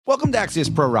Welcome to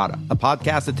Axios Pro Rata, a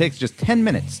podcast that takes just 10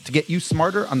 minutes to get you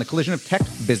smarter on the collision of tech,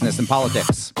 business, and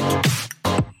politics.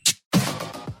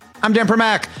 I'm Dan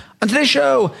Primack. On today's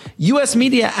show, U.S.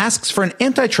 media asks for an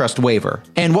antitrust waiver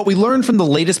and what we learned from the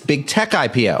latest big tech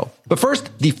IPO. But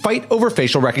first, the fight over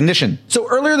facial recognition. So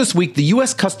earlier this week, the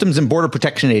U.S. Customs and Border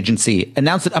Protection Agency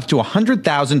announced that up to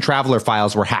 100,000 traveler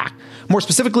files were hacked. More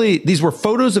specifically, these were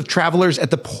photos of travelers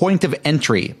at the point of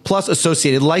entry, plus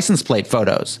associated license plate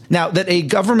photos. Now, that a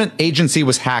government agency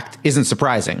was hacked isn't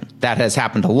surprising. That has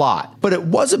happened a lot. But it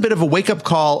was a bit of a wake-up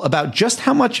call about just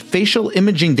how much facial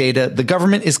imaging data the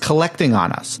government is collecting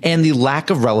on us, and the lack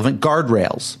of relevant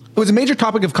guardrails. It was a major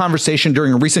topic of conversation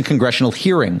during a recent congressional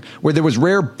hearing where there was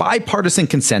rare bipartisan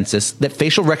consensus that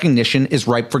facial recognition is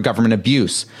ripe for government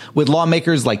abuse, with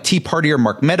lawmakers like Tea Partier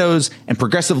Mark Meadows and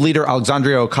progressive leader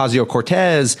Alexandria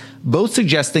Ocasio-Cortez both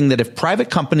suggesting that if private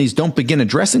companies don't begin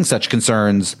addressing such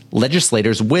concerns,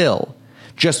 legislators will.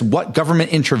 Just what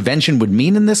government intervention would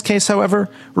mean in this case, however,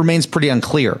 remains pretty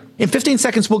unclear. In 15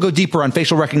 seconds, we'll go deeper on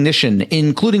facial recognition,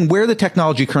 including where the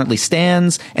technology currently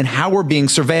stands and how we're being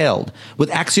surveilled, with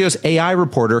Axios AI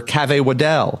reporter Kaveh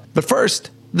Waddell. But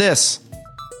first, this.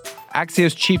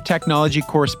 Axios chief technology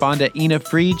correspondent Ina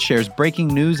Fried shares breaking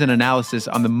news and analysis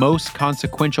on the most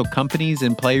consequential companies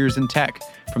and players in tech,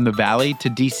 from the Valley to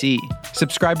DC.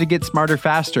 Subscribe to get smarter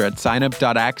faster at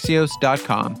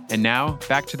signup.axios.com. And now,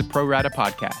 back to the Pro Rata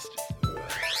podcast.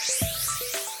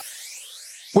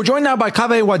 We're joined now by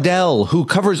Kaveh Waddell, who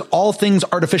covers all things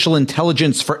artificial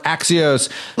intelligence for Axios.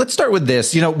 Let's start with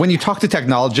this. You know, when you talk to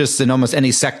technologists in almost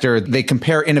any sector, they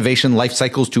compare innovation life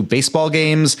cycles to baseball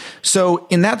games. So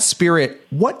in that spirit,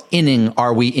 what inning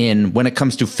are we in when it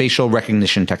comes to facial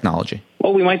recognition technology?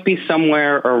 Well, we might be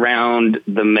somewhere around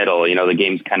the middle. You know, the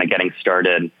game's kind of getting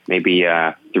started, maybe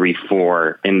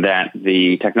 3-4, in that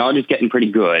the technology is getting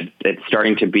pretty good. It's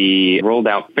starting to be rolled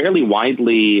out fairly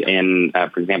widely in,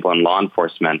 for example, in law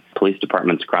enforcement. Police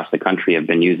departments across the country have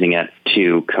been using it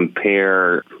to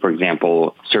compare, for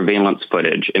example, surveillance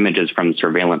footage, images from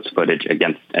surveillance footage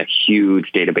against a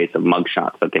huge database of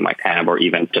mugshots that they might have, or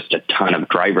even just a ton of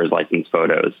driver's license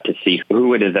photos to see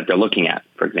who it is that they're looking at,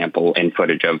 for example, in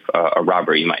footage of a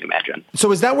robbery, you might imagine.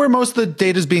 So is that where most of the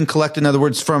data is being collected? In other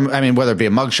words, from, I mean, whether it be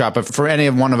a mugshot, but for any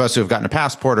one of us who have gotten a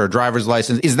passport or a driver's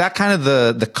license, is that kind of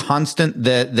the constant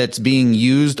that's being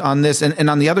used on this? And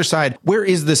on the other side, where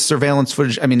is this surveillance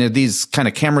footage? I mean, are these kind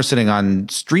of cameras sitting on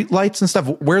street lights and stuff?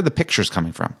 Where are the pictures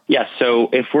coming from? Yes. So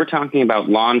if we're talking about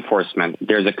law enforcement,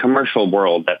 there's a commercial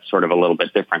world that's sort of a little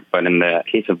bit different. But in the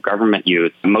case of government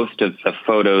use, most of the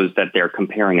photos that they're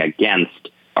comparing against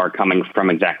are coming from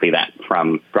exactly that,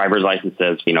 from driver's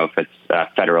licenses. You know, if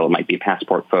it's federal, it might be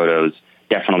passport photos.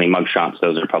 Definitely mugshots.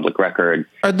 Those are public record.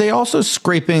 Are they also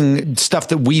scraping stuff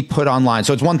that we put online?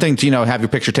 So it's one thing to, you know, have your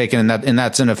picture taken and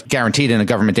that's guaranteed in a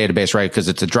government database, right? Because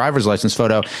it's a driver's license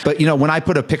photo. But, you know, when I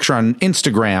put a picture on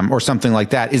Instagram or something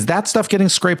like that, is that stuff getting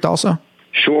scraped also?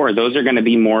 Sure. Those are going to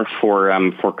be more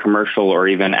for commercial or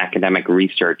even academic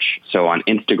research. So on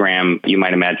Instagram, you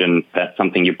might imagine that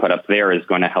something you put up there is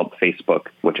going to help Facebook,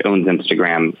 which owns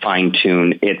Instagram,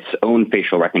 fine-tune its own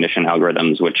facial recognition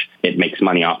algorithms, which it makes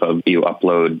money off of. You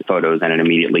upload photos and it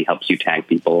immediately helps you tag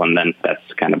people, and then that's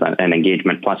kind of an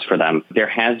engagement plus for them. There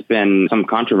has been some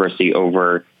controversy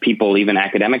over people, even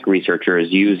academic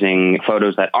researchers, using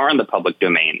photos that are in the public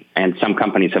domain. And some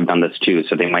companies have done this too.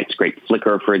 So they might scrape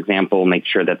Flickr, for example, make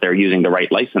sure that they're using the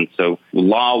right license. So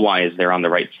law-wise, they're on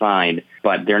the right side,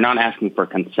 but they're not asking for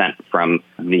consent from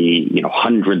the, you know,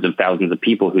 hundreds of thousands of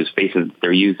people whose faces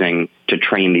they're using to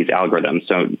train these algorithms.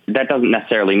 So that doesn't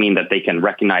necessarily mean that they can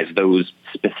recognize those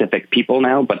specific people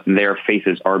now, but their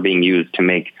faces are being used to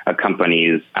make a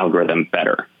company's algorithm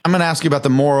better. I'm going to ask you about the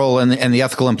moral and the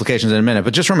ethical implications in a minute,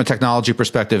 but just from a technology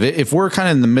perspective, if we're kind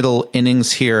of in the middle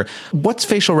innings here, what's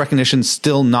facial recognition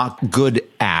still not good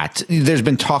at? There's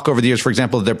been talk over the years, for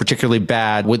example, that they're particularly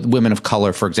bad with women of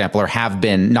color, for example, or have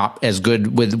been not as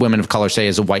good with women of color, say,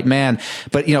 as a white man.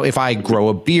 But, you know, if I grow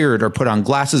a beard or put on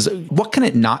glasses, what can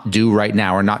it not do right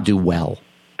now or not do well?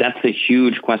 That's a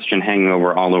huge question hanging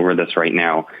over all over this right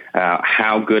now.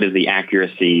 How good is the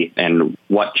accuracy and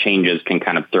what changes can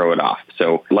kind of throw it off?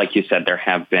 So like you said, there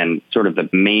have been sort of the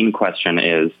main question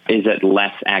is it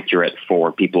less accurate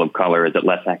for people of color? Is it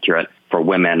less accurate for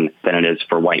women than it is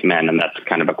for white men? And that's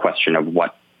kind of a question of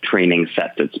what training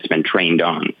sets it's been trained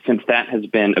on. Since that has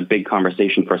been a big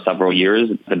conversation for several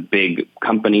years, the big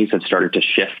companies have started to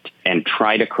shift and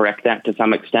try to correct that to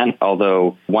some extent.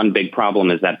 Although one big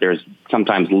problem is that there's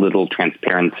sometimes little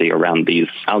transparency around these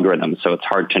algorithms. So it's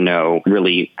hard to know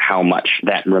really how much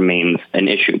that remains an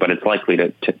issue, but it's likely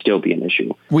to still be an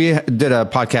issue. We did a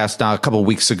podcast a couple of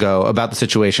weeks ago about the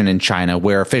situation in China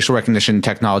where facial recognition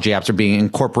technology apps are being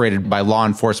incorporated by law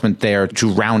enforcement there to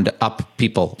round up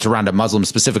people, to round up Muslims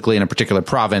specifically in a particular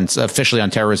province, officially on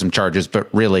terrorism charges,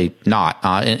 but really not,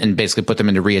 and basically put them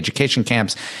into re-education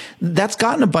camps. That's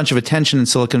gotten a bunch of attention in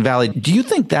Silicon Valley. Do you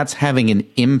think that's having an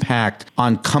impact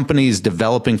on companies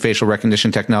developing facial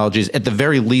recognition technologies, at the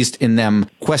very least in them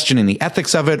questioning the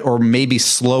ethics of it, or maybe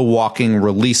slow walking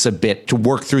release a bit to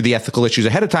work through the ethical issues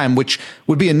ahead of time, which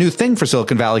would be a new thing for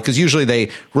Silicon Valley because usually they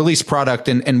release product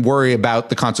and worry about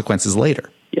the consequences later?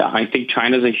 Yeah, I think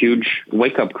China's a huge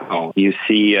wake-up call. You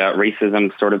see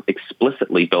racism sort of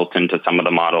explicitly built into some of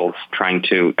the models, trying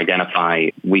to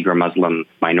identify Uyghur Muslim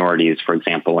minorities, for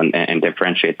example, and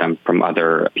differentiate them from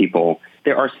other people.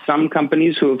 There are some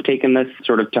companies who have taken this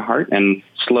sort of to heart and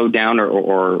slowed down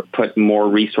or put more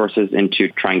resources into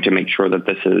trying to make sure that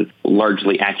this is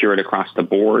largely accurate across the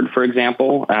board, for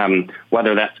example.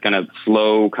 Whether that's going to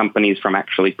slow companies from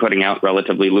actually putting out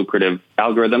relatively lucrative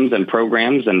algorithms and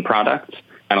programs and products,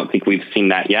 I don't think we've seen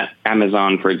that yet.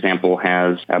 Amazon, for example,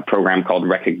 has a program called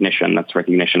Rekognition. That's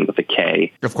recognition with a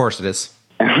K. Of course it is.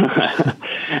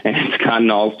 And it's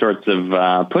gotten all sorts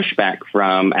of pushback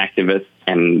from activists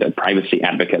and privacy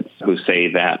advocates who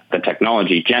say that the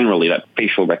technology, generally that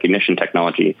facial recognition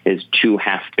technology, is too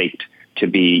half-baked to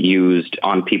be used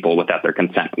on people without their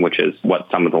consent, which is what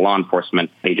some of the law enforcement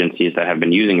agencies that have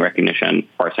been using recognition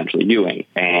are essentially doing.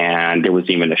 And there was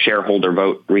even a shareholder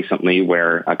vote recently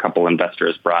where a couple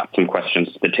investors brought some questions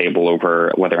to the table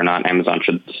over whether or not Amazon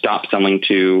should stop selling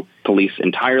to police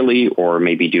entirely or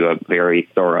maybe do a very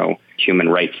thorough human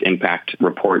rights impact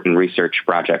report and research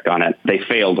project on it. They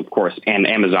failed, of course, and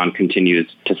Amazon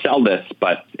continues to sell this,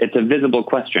 but it's a visible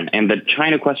question. And the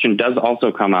China question does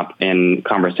also come up in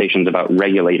conversations about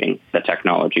regulating the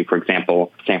technology. For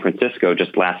example, San Francisco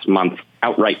just last month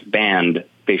outright banned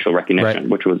facial recognition,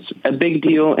 which was a big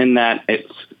deal in that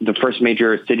it's the first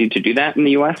major city to do that in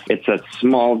the U.S. It's a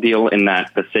small deal in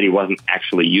that the city wasn't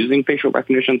actually using facial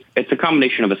recognition. It's a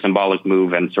combination of a symbolic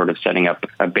move and sort of setting up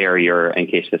a barrier in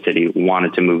case the city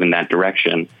wanted to move in that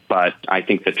direction. But I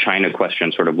think the China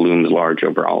question sort of looms large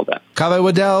over all of that. Kaveh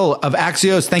Waddell of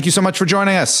Axios, thank you so much for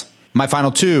joining us. My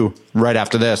final two right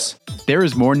after this. There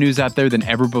is more news out there than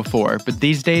ever before, but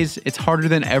these days it's harder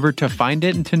than ever to find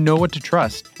it and to know what to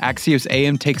trust. Axios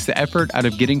AM takes the effort out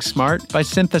of getting smart by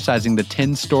synthesizing the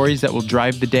 10 stories that will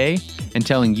drive the day and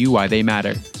telling you why they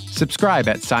matter. Subscribe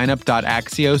at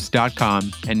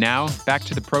signup.axios.com. And now, back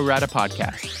to the Pro Rata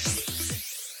podcast.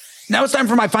 Now it's time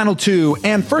for my final two.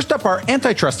 And first up are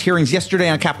antitrust hearings yesterday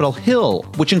on Capitol Hill,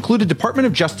 which included Department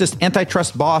of Justice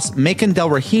antitrust boss Makan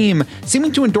Delrahim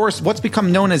seeming to endorse what's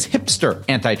become known as hipster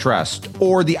antitrust,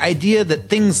 or the idea that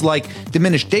things like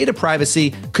diminished data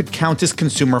privacy could count as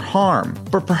consumer harm.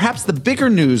 But perhaps the bigger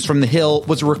news from the Hill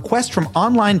was a request from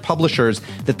online publishers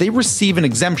that they receive an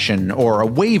exemption or a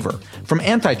waiver from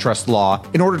antitrust law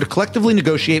in order to collectively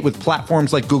negotiate with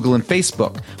platforms like Google and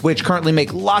Facebook, which currently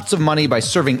make lots of money by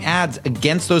serving ads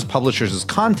against those publishers'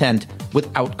 content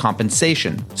without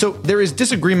compensation. So there is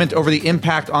disagreement over the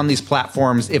impact on these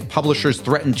platforms if publishers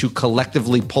threaten to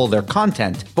collectively pull their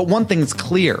content. But one thing's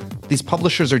clear. These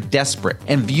publishers are desperate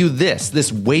and view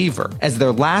this waiver as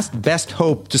their last best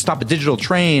hope to stop a digital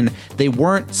train they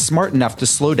weren't smart enough to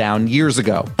slow down years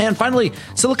ago. And finally,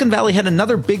 Silicon Valley had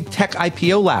another big tech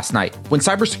IPO last night when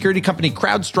cybersecurity company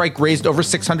CrowdStrike raised over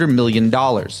 $600 million.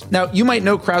 Now, you might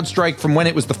know CrowdStrike from when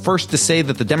it was the first to say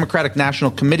that the Democratic National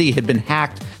Committee had been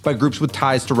hacked by groups with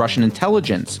ties to Russian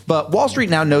intelligence. But Wall Street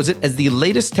now knows it as the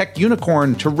latest tech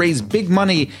unicorn to raise big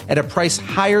money at a price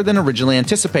higher than originally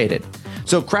anticipated.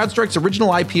 So CrowdStrike's original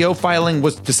IPO filing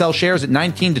was to sell shares at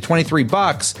 $19 to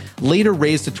 $23, later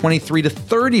raised to $23 to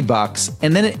 $30,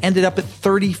 and then it ended up at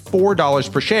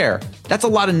 $34 per share. That's a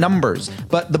lot of numbers,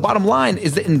 but the bottom line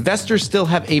is that investors still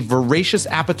have a voracious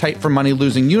appetite for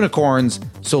money-losing unicorns,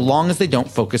 so long as they don't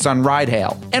focus on ride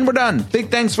hail. And we're done.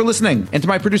 Big thanks for listening. And to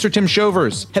my producer, Tim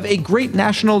Shovers, have a great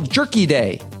National Jerky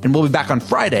Day, and we'll be back on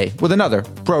Friday with another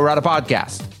Pro Rata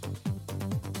podcast.